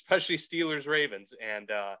 especially Steelers-Ravens.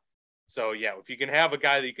 And so, yeah, if you can have a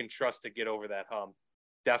guy that you can trust to get over that hump,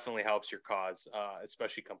 definitely helps your cause,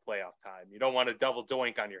 especially come playoff time. You don't want a double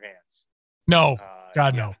doink on your hands. No,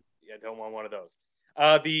 no. Yeah, don't want one of those.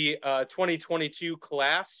 The 2022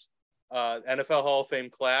 class, NFL Hall of Fame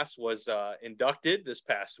class, was inducted this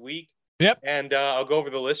past week. Yep. And I'll go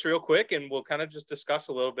over the list real quick, and we'll kind of just discuss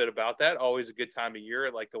a little bit about that. Always a good time of year.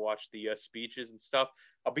 I like to watch the speeches and stuff.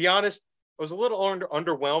 I'll be honest, I was a little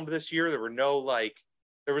underwhelmed this year.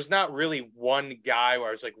 There was not really one guy where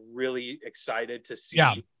I was like really excited to see.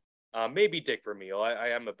 Yeah. Maybe Dick Vermeil. I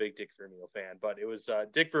am a big Dick Vermeil fan, but it was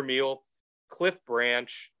Dick Vermeil, Cliff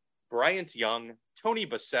Branch, Bryant Young, Tony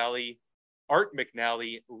Baselli, Art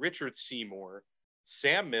McNally, Richard Seymour,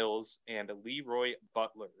 Sam Mills, and Leroy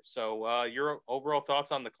Butler. So your overall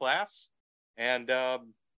thoughts on the class, and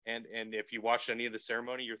if you watched any of the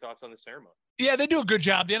ceremony, your thoughts on the ceremony. Yeah, they do a good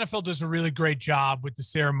job. The NFL does a really great job with the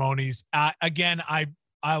ceremonies. Again, I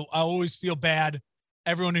always feel bad.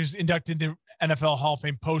 Everyone who's inducted into NFL Hall of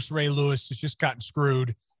Fame post Ray Lewis has just gotten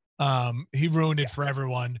screwed. He ruined it for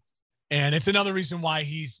everyone. And it's another reason why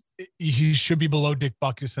he should be below Dick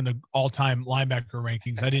Butkus in the all-time linebacker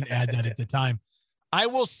rankings. I didn't add that at the time. I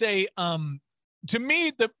will say, to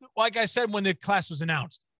me, like I said, when the class was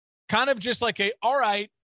announced, kind of just like all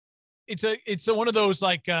right, it's one of those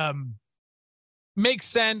like, makes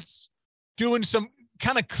sense, doing some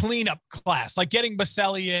kind of cleanup class, like getting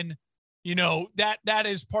Baselli in, that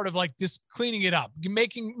is part of like this cleaning it up,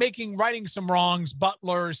 righting some wrongs.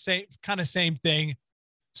 Butler, same thing.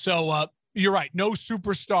 So you're right, no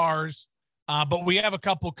superstars, but we have a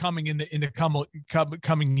couple coming in the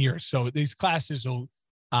coming years. So these classes will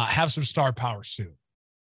have some star power soon.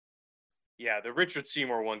 Yeah, the Richard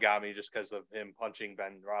Seymour one got me just because of him punching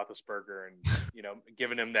Ben Roethlisberger and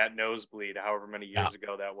giving him that nosebleed, however many years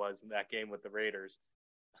ago that was in that game with the Raiders.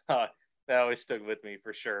 That always stuck with me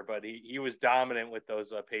for sure. But he was dominant with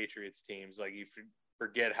those Patriots teams. Like, you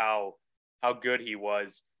forget how good he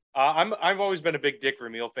was. I've always been a big Dick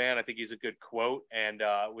Vermeil fan. I think he's a good quote and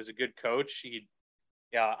was a good coach.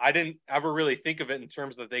 I didn't ever really think of it in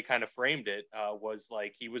terms that they kind of framed it. Was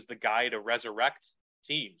like he was the guy to resurrect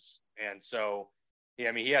teams. And so, he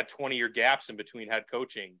had 20-year gaps in between head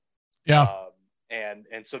coaching. Yeah.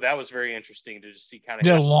 And so that was very interesting to just see kind of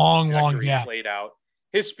a long gap played out.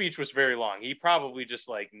 His speech was very long. He probably just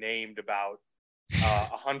like named about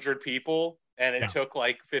 100 people, and it took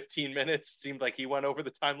like 15 minutes. Seemed like he went over the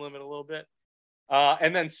time limit a little bit.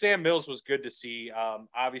 And then Sam Mills was good to see.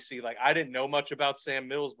 Obviously, like, I didn't know much about Sam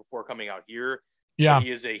Mills before coming out here. Yeah.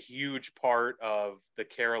 He is a huge part of the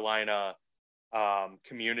Carolina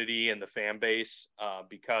community and the fan base,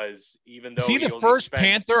 because even though is he the first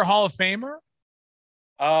Panther Hall of Famer?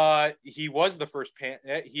 He was the first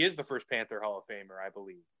he is the first Panther Hall of Famer, I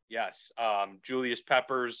believe. Yes. Julius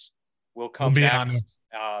Peppers will come next.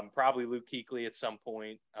 Probably Luke Kuechly at some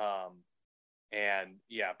point. And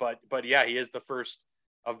yeah, but yeah, he is the first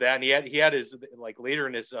of that. And he had his, like, later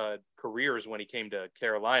in his careers when he came to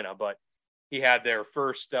Carolina, but he had their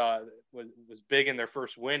first was big in their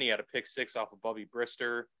first win. He had a pick six off of Bubby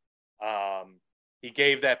Brister. He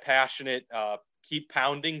gave that passionate keep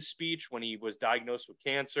pounding speech when he was diagnosed with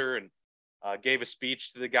cancer, and gave a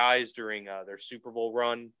speech to the guys during their Super Bowl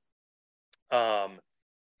run.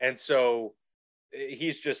 And so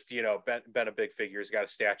he's just, been a big figure. He's got a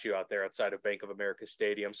statue out there outside of Bank of America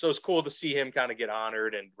Stadium. So it's cool to see him kind of get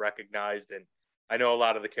honored and recognized. And I know a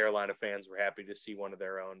lot of the Carolina fans were happy to see one of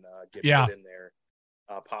their own get put in there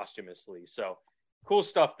posthumously. So cool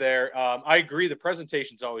stuff there. I agree. The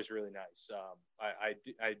presentation's always really nice.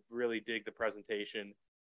 I really dig the presentation.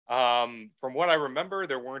 From what I remember,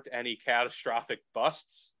 there weren't any catastrophic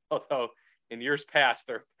busts, although in years past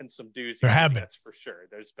there have been some doozies. There have been. That's for sure.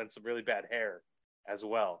 There's been some really bad hair as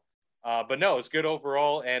well. But no, it's good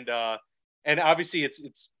overall. And obviously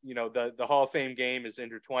it's the Hall of Fame game is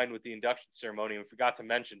intertwined with the induction ceremony. And we forgot to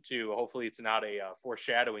mention too, hopefully it's not a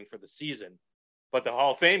foreshadowing for the season, but the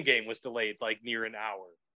Hall of Fame game was delayed like near an hour.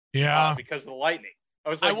 Yeah. Because of the lightning. I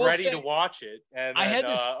was like ready to watch it. And then, I had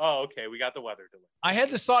this. Okay, we got the weather delay. I had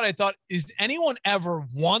this thought. I thought, is anyone ever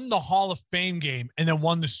won the Hall of Fame game and then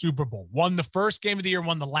won the Super Bowl? Won the first game of the year,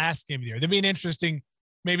 won the last game of the year? That'd be an interesting,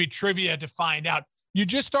 maybe trivia to find out. You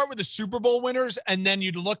just start with the Super Bowl winners, and then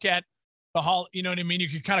you'd look at the Hall. You know what I mean? You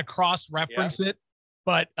could kind of cross-reference it.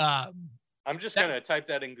 But I'm just gonna type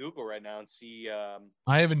that in Google right now and see.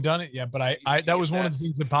 I haven't done it yet, but I that was one of the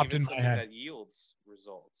things that popped in my head. That yields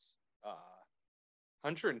results.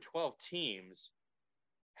 112 teams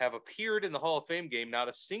have appeared in the Hall of Fame game. Not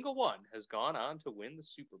a single one has gone on to win the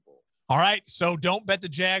Super Bowl. All right, so don't bet the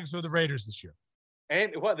Jags or the Raiders this year.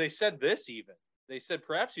 And what they said this even. They said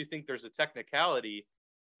perhaps you think there's a technicality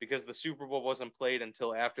because the Super Bowl wasn't played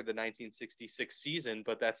until after the 1966 season,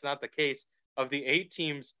 but that's not the case. Of the 8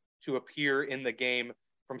 teams to appear in the game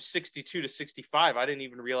from 62 to 65, I didn't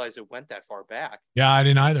even realize it went that far back. Yeah, I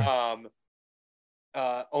didn't either.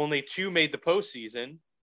 Only 2 made the postseason,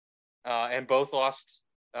 and both lost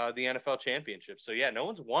the NFL championship. So yeah, no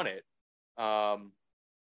one's won it.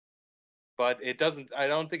 But it doesn't. I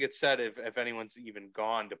don't think it said if anyone's even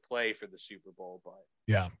gone to play for the Super Bowl. But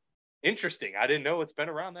yeah, interesting. I didn't know it's been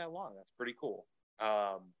around that long. That's pretty cool.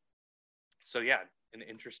 So yeah, an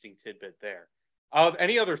interesting tidbit there.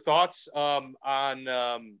 Any other thoughts on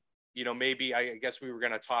maybe I guess we were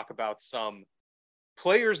going to talk about some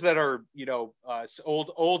players that are,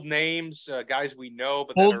 old names, guys we know,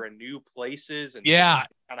 but that are in new places and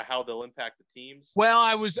kind of how they'll impact the teams. Well,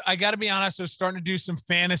 I got to be honest, I was starting to do some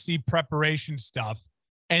fantasy preparation stuff.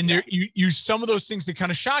 And there, you some of those things that kind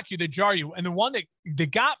of shock you, that jar you. And the one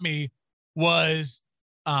that got me was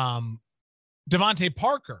Devontae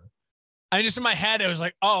Parker. I just in my head, I was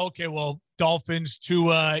like, oh, okay, well, Dolphins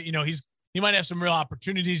Tua, he might have some real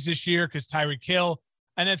opportunities this year because Tyreek Hill.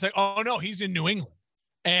 And then it's like, oh no, he's in New England.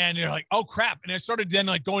 And you're like, oh crap. And I started then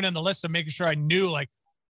like going down the list of making sure I knew, like,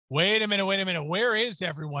 wait a minute, where is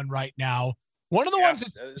everyone right now? One of the ones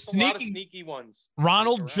that's a lot of sneaky ones.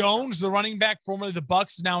 Ronald Jones, the running back, formerly of the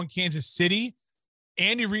Bucs, is now in Kansas City.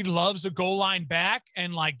 Andy Reid loves a goal line back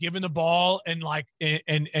and like giving the ball and like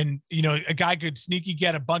and a guy could sneaky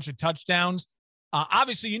get a bunch of touchdowns.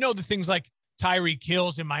 Obviously, the things like Tyreek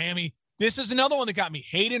Hill's in Miami. This is another one that got me.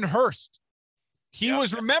 Hayden Hurst. He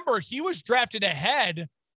was drafted ahead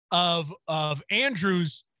of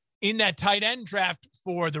Andrews in that tight end draft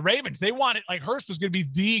for the Ravens. They wanted, like, Hurst was going to be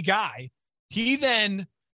the guy. He then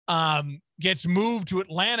gets moved to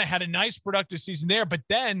Atlanta, had a nice productive season there, but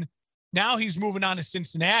then now he's moving on to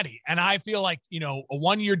Cincinnati. And I feel like, a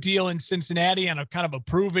 1-year deal in Cincinnati and a kind of a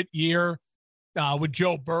prove-it year with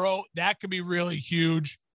Joe Burrow, that could be really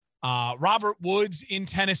huge. Robert Woods in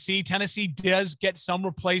Tennessee. Tennessee does get some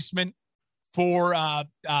replacement for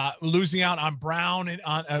losing out on Brown and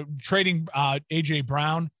on trading A.J.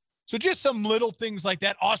 Brown. So just some little things like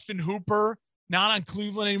that. Austin Hooper, not on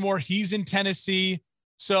Cleveland anymore. He's in Tennessee.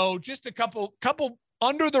 So just a couple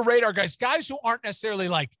under the radar guys who aren't necessarily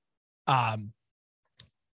like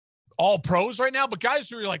all pros right now, but guys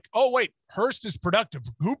who are like, oh, wait, Hurst is productive.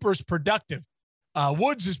 Hooper's productive.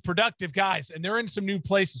 Woods is productive guys, and they're in some new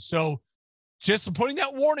places. So just putting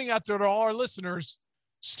that warning out there to all our listeners,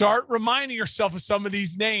 start reminding yourself of some of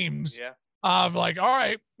these names of like, all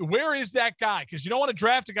right, where is that guy? Because you don't want to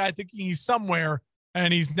draft a guy thinking he's somewhere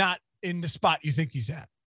and he's not in the spot you think he's at.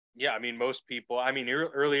 Yeah, I mean, most people,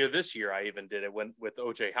 earlier this year, I even did it with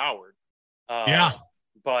O.J. Howard.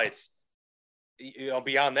 But,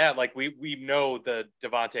 beyond that, like we know the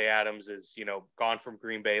Devontae Adams is, gone from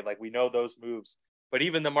Green Bay. Like we know those moves. But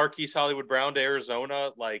even the Marquise Hollywood Brown to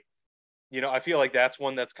Arizona, like, I feel like that's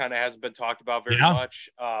one that's kind of hasn't been talked about very much.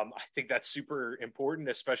 I think that's super important,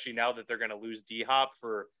 especially now that they're going to lose D-Hop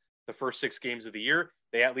for the first 6 games of the year.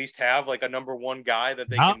 They at least have like a number 1 guy that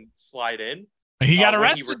they can slide in. He got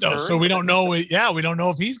arrested though, so we don't know. We don't know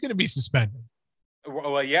if he's going to be suspended.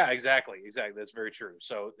 Well, yeah, exactly. That's very true.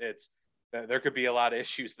 So there could be a lot of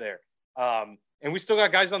issues there. And we still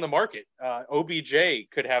got guys on the market. OBJ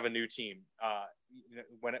could have a new team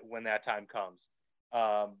when that time comes.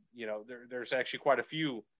 There's actually quite a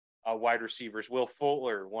few wide receivers. Will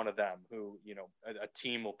Fuller, one of them, who, a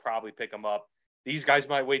team will probably pick him up. These guys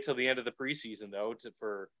might wait till the end of the preseason though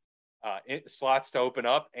for slots to open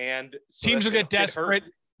up, and so teams will get desperate.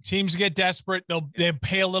 Teams get desperate. They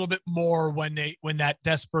pay a little bit more when that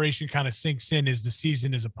desperation kind of sinks in as the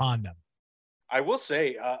season is upon them. I will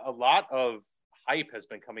say a lot of hype has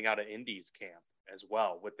been coming out of Indy's camp as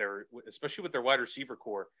well, especially with their wide receiver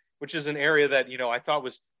core, which is an area that I thought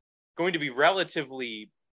was going to be relatively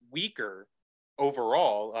weaker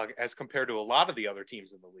overall as compared to a lot of the other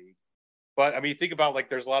teams in the league. But I mean, think about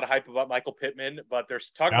there's a lot of hype about Michael Pittman, but there's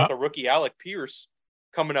talk about the rookie Alec Pierce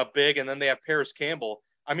coming up big, and then they have Paris Campbell.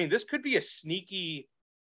 I mean, this could be a sneaky,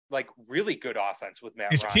 really good offense with Matt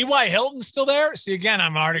Ryan. Is T.Y. Hilton still there? See, again,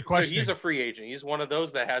 I'm already questioning. So he's a free agent. He's one of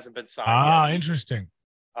those that hasn't been signed yet. Interesting.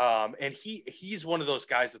 And he's one of those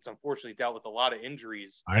guys that's unfortunately dealt with a lot of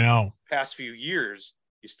injuries. I know. Past few years.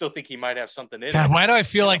 You still think he might have something in him. Why do I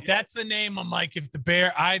feel like that's the name? I'm like, if the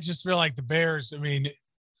Bear, I just feel like the Bears, I mean,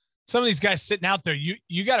 some of these guys sitting out there,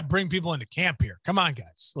 you got to bring people into camp here. Come on,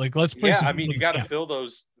 guys. Let's bring some people you got to fill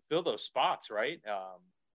those spots, right?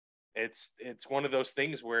 It's one of those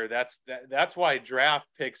things where that's why draft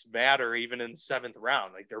picks matter even in the 7th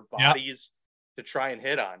round. Their bodies to try and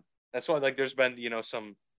hit on. That's why there's been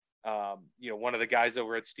some one of the guys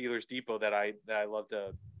over at Steelers Depot that I love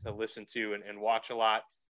to listen to and watch a lot.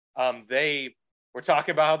 They were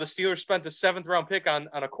talking about how the Steelers spent the 7th round pick on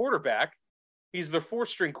a quarterback. He's their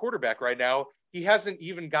 4th-string quarterback right now. He hasn't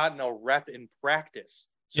even gotten a rep in practice.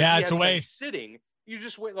 So it's a waste. Sitting. You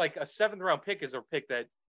just wait. A 7th round pick is a pick that,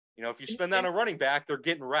 if you spend that on a running back, they're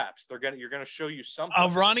getting reps. You're going to show you something. A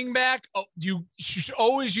running back, you should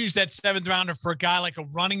always use that 7th rounder for a guy like a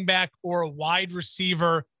running back or a wide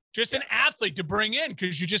receiver, just an athlete to bring in,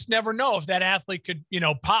 because you just never know if that athlete could,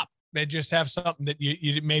 pop and just have something that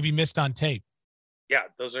you maybe missed on tape. Yeah,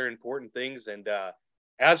 those are important things. And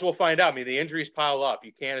as we'll find out, I mean, the injuries pile up.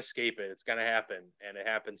 You can't escape it. It's going to happen, and it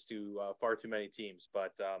happens to far too many teams.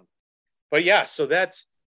 But yeah, so that's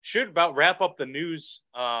should about wrap up the news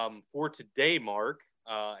for today, Mark.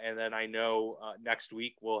 And then I know next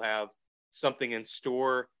week we'll have something in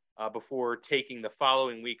store before taking the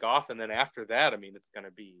following week off, and then after that, I mean, it's going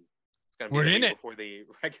to be we're in it before the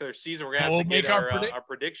regular season. We're going to have to get our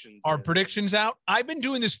predictions. Our predictions out. I've been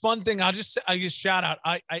doing this fun thing. I just shout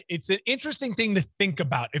out. It's an interesting thing to think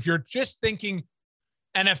about. If you're just thinking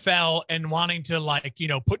NFL and wanting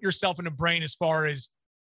to put yourself in a brain as far as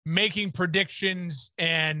making predictions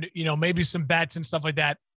and, maybe some bets and stuff like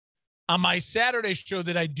that. On my Saturday show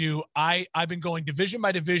that I do, I've been going division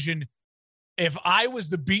by division. If I was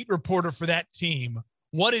the beat reporter for that team,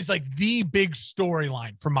 what is the big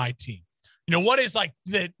storyline for my team? What is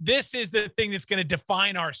this is the thing that's going to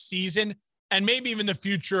define our season and maybe even the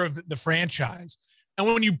future of the franchise. And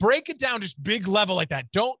when you break it down just big level like that,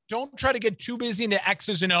 don't try to get too busy into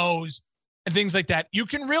X's and O's and things like that. You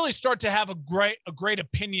can really start to have a great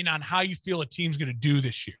opinion on how you feel a team's going to do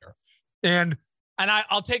this year. And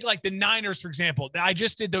I'll take the Niners, for example. I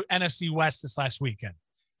just did the NFC West this last weekend.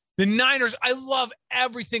 The Niners, I love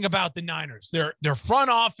everything about the Niners. Their front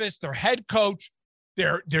office, their head coach,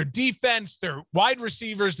 their defense, their wide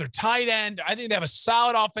receivers, their tight end. I think they have a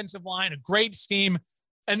solid offensive line, a great scheme.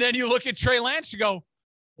 And then you look at Trey Lance, you go,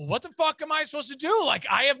 well, what the fuck am I supposed to do?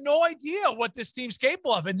 I have no idea what this team's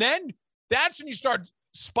capable of. And then that's when you start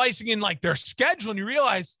spicing in their schedule and you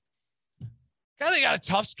realize, God, they got a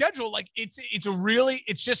tough schedule.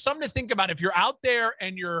 It's just something to think about. If you're out there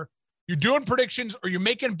and you're doing predictions or you're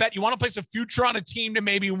making a bet, you want to place a future on a team to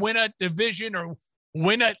maybe win a division or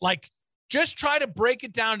win just try to break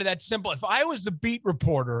it down to that simple. If I was the beat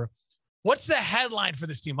reporter, what's the headline for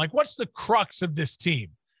this team? What's the crux of this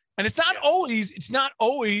team? And it's not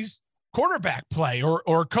always quarterback play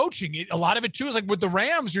or coaching. A lot of it too is with the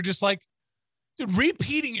Rams, you're just dude,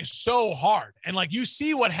 repeating is so hard. And you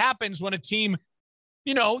see what happens when a team,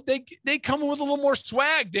 they come in with a little more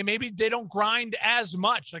swag. They don't grind as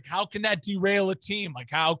much. How can that derail a team?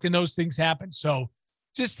 How can those things happen? So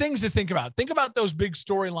just things to think about. Think about those big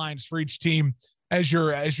storylines for each team as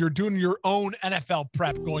you're doing your own NFL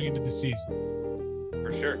prep going into the season.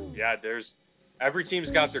 For sure. Yeah, every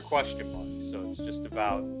team's got their question marks. So it's just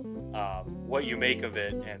about what you make of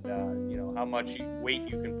it and how much weight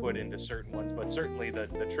you can put into certain ones. But certainly the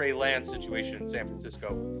Trey Lance situation in San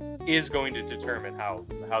Francisco is going to determine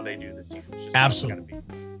how they do this year. It's just absolutely going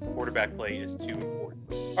to be. Quarterback play is too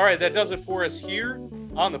important. All right, that does it for us here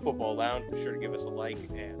on the Football Lounge. Be sure to give us a like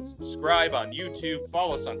and subscribe on YouTube.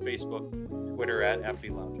 Follow us on Facebook, Twitter at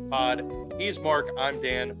FB Lounge Pod. He's Mark. I'm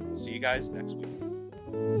Dan. We'll see you guys next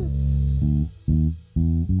week.